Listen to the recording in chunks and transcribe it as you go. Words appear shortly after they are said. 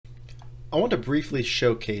I want to briefly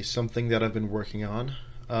showcase something that I've been working on.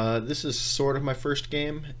 This is sort of my first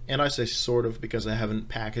game, and I say sort of because I haven't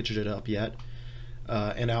packaged it up yet,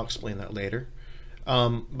 and I'll explain that later.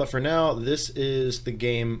 But for now, this is the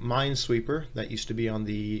game Minesweeper that used to be on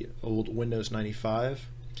the old Windows 95.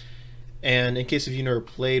 And in case if you never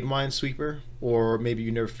played Minesweeper, or maybe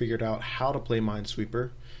you never figured out how to play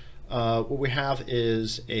Minesweeper, what we have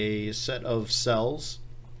is a set of cells,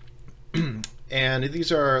 and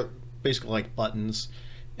these are basically like buttons,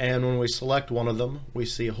 and when we select one of them we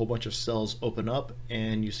see a whole bunch of cells open up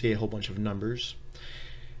and you see a whole bunch of numbers,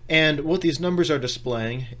 and what these numbers are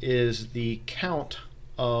displaying is the count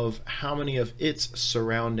of how many of its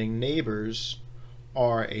surrounding neighbors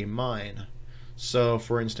are a mine. So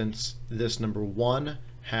for instance, this number 1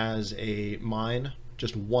 has a mine,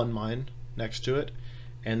 just one mine next to it,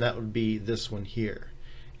 and that would be this one here.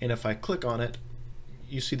 And if I click on it,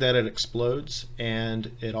 you see that it explodes,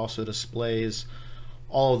 and it also displays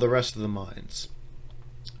all of the rest of the mines.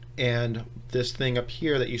 And this thing up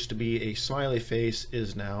here that used to be a smiley face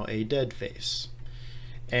is now a dead face.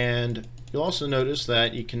 And you'll also notice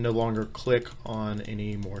that you can no longer click on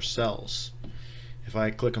any more cells. If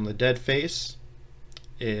I click on the dead face,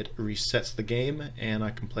 it resets the game and I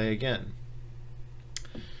can play again.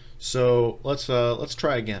 So let's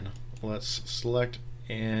try again. Let's select,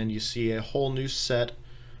 and you see a whole new set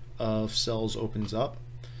of cells opens up.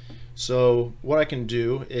 So what I can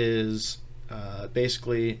do is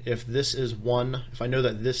basically, if this is one, if I know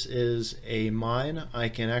that this is a mine, I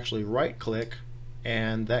can actually right click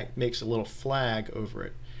and that makes a little flag over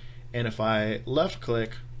it. And if I left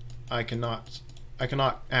click, I cannot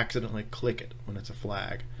accidentally click it when it's a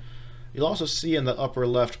flag. You'll also see in the upper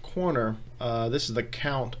left corner, this is the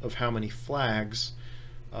count of how many flags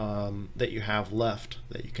that you have left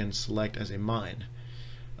that you can select as a mine.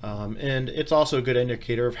 And it's also a good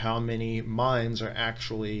indicator of how many mines are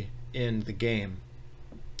actually in the game.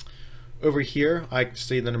 Over here I can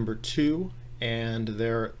see the number 2, and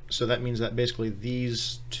so that means that basically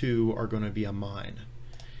these 2 are going to be a mine.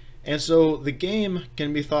 And so the game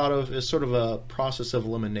can be thought of as sort of a process of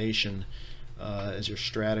elimination as your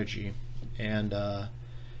strategy, and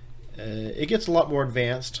it gets a lot more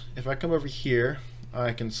advanced. If I come over here,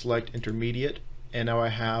 I can select intermediate, and now I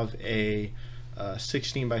have a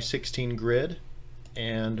 16 by 16 grid,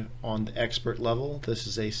 and on the expert level this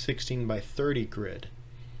is a 16 by 30 grid.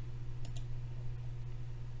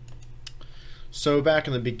 So back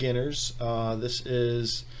in the beginners, this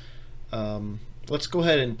is let's go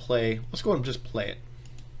ahead and just play it.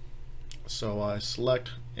 So I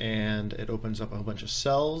select and it opens up a whole bunch of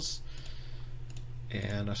cells,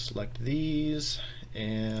 and I select these,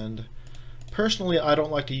 and personally I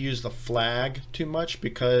don't like to use the flag too much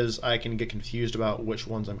because I can get confused about which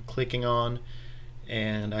ones I'm clicking on,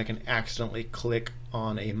 and I can accidentally click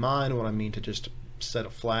on a mine when I mean to just set a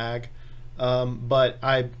flag. But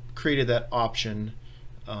I created that option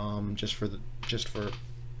just for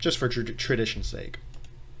tradition's sake.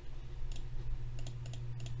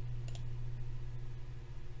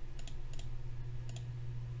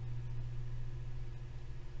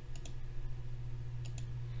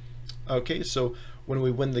 Okay, so when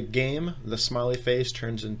we win the game, the smiley face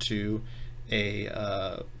turns into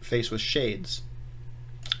a face with shades.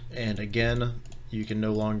 And again, you can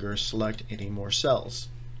no longer select any more cells.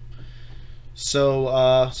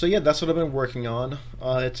 So yeah, that's what I've been working on.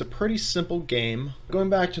 It's a pretty simple game. Going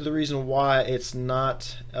back to the reason why it's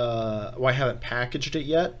not, why I haven't packaged it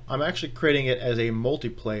yet, I'm actually creating it as a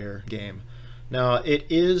multiplayer game. Now, it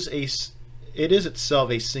is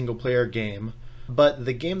itself a single player game, but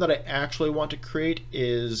the game that I actually want to create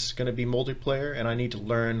is going to be multiplayer, and I need to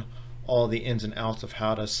learn all the ins and outs of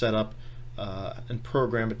how to set up and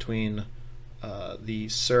program between the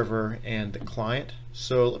server and the client.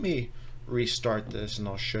 So let me restart this and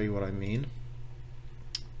I'll show you what I mean.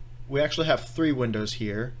 We actually have 3 windows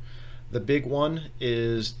here. The big one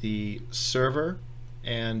is the server,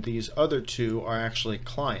 and these other 2 are actually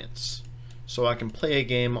clients. So I can play a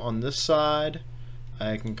game on this side,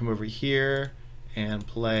 I can come over here and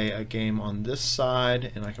play a game on this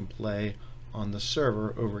side, and I can play on the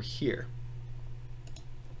server over here.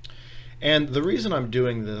 And the reason I'm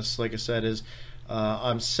doing this, like I said, is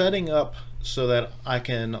I'm setting up so that I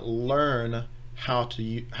can learn how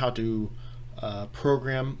to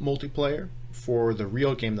program multiplayer for the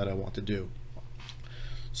real game that I want to do.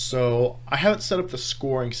 So I haven't set up the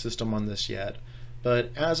scoring system on this yet,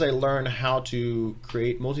 but as I learn how to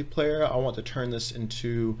create multiplayer, I want to turn this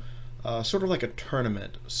into sort of like a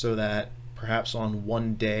tournament, so that perhaps on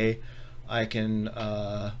one day I can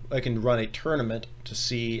run a tournament to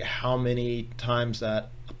see how many times that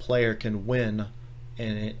a player can win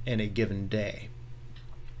in a given day.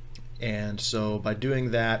 And so by doing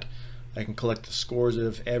that, I can collect the scores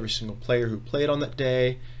of every single player who played on that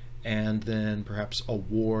day, and then perhaps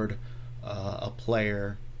award a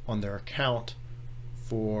player on their account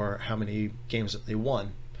for how many games that they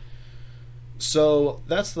won. So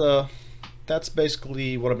that's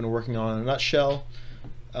basically what I've been working on in a nutshell.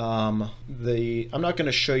 I'm not going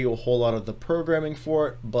to show you a whole lot of the programming for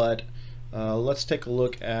it, but let's take a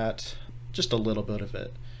look at just a little bit of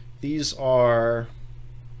it. These I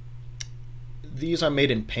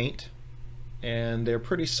made in Paint, and they're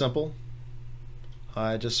pretty simple.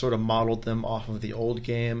 I just sort of modeled them off of the old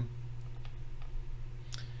game.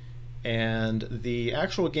 And the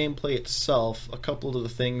actual gameplay itself, a couple of the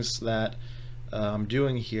things that I'm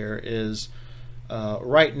doing here is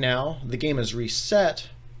right now the game is reset.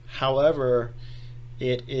 However,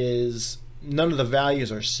 none of the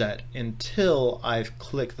values are set until I've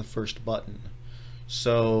clicked the first button.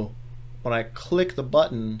 So when I click the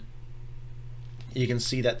button, you can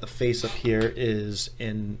see that the face up here is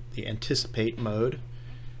in the anticipate mode,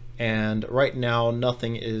 and right now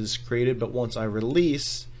nothing is created, but once I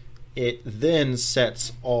release, it then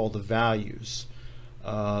sets all the values.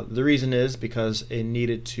 The reason is because it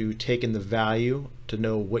needed to take in the value to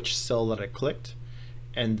know which cell that I clicked,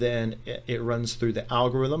 and then it runs through the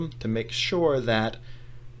algorithm to make sure that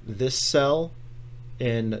this cell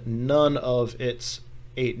and none of its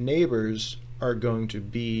 8 neighbors are going to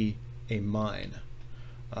be a mine.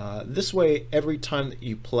 This way, every time that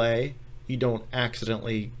you play, you don't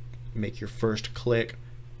accidentally make your first click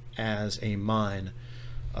as a mine.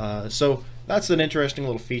 So that's an interesting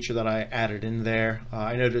little feature that I added in there.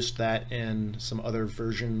 I noticed that in some other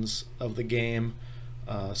versions of the game.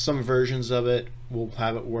 Some versions of it will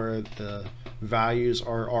have it where the values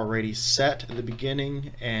are already set at the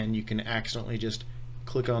beginning, and you can accidentally just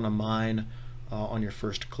click on a mine on your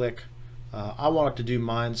first click. I wanted to do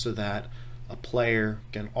mine so that a player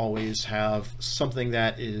can always have something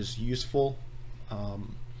that is useful,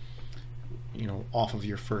 off of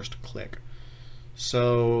your first click.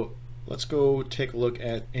 So let's go take a look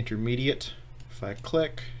at intermediate. If I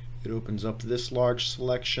click, it opens up this large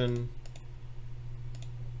selection.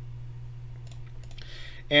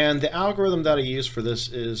 And the algorithm that I use for this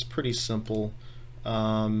is pretty simple.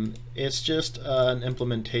 It's just an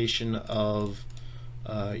implementation of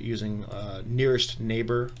using nearest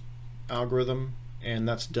neighbor algorithm, and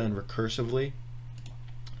that's done recursively.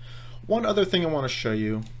 One other thing I want to show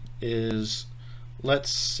you is, let's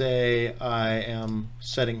say I am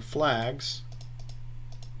setting flags,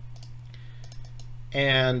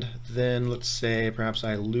 and then let's say perhaps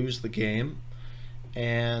I lose the game,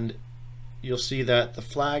 and you'll see that the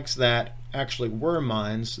flags that actually were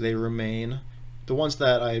mines, they remain. The ones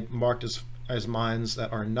that I marked as mines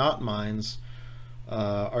that are not mines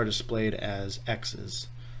are displayed as X's.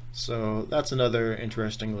 So that's another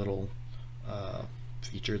interesting little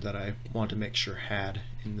feature that I want to make sure had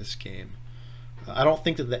in this game. I don't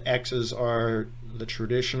think that the X's are the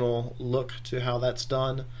traditional look to how that's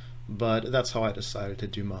done, but that's how I decided to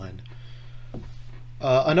do mine.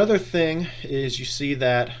 Another thing is, you see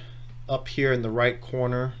that up here in the right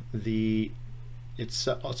corner, it's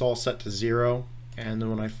all set to 0, and then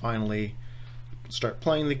when I finally start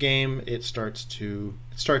playing the game, it starts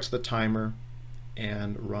the timer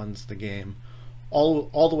and runs the game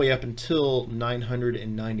all the way up until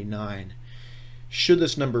 999. Should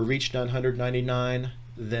this number reach 999,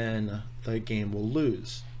 then the game will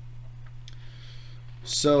lose.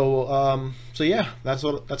 So yeah, that's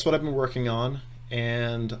what I've been working on,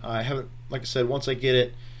 and I haven't, like I said, once I get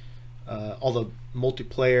it all the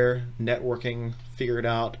multiplayer networking figured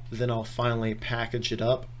out, then I'll finally package it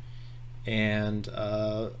up and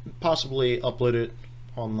possibly upload it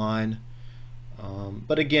online.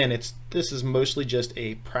 But again, this is mostly just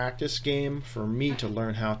a practice game for me to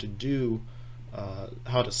learn how to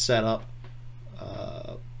set up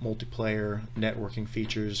multiplayer networking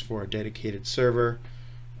features for a dedicated server.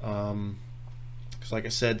 Because like I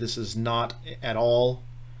said, this is not at all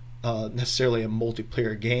necessarily a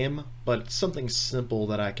multiplayer game, but it's something simple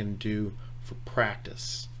that I can do for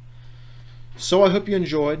practice. So I hope you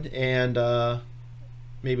enjoyed, and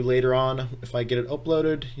maybe later on, if I get it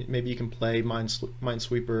uploaded, maybe you can play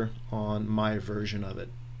Minesweeper on my version of it.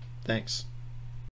 Thanks.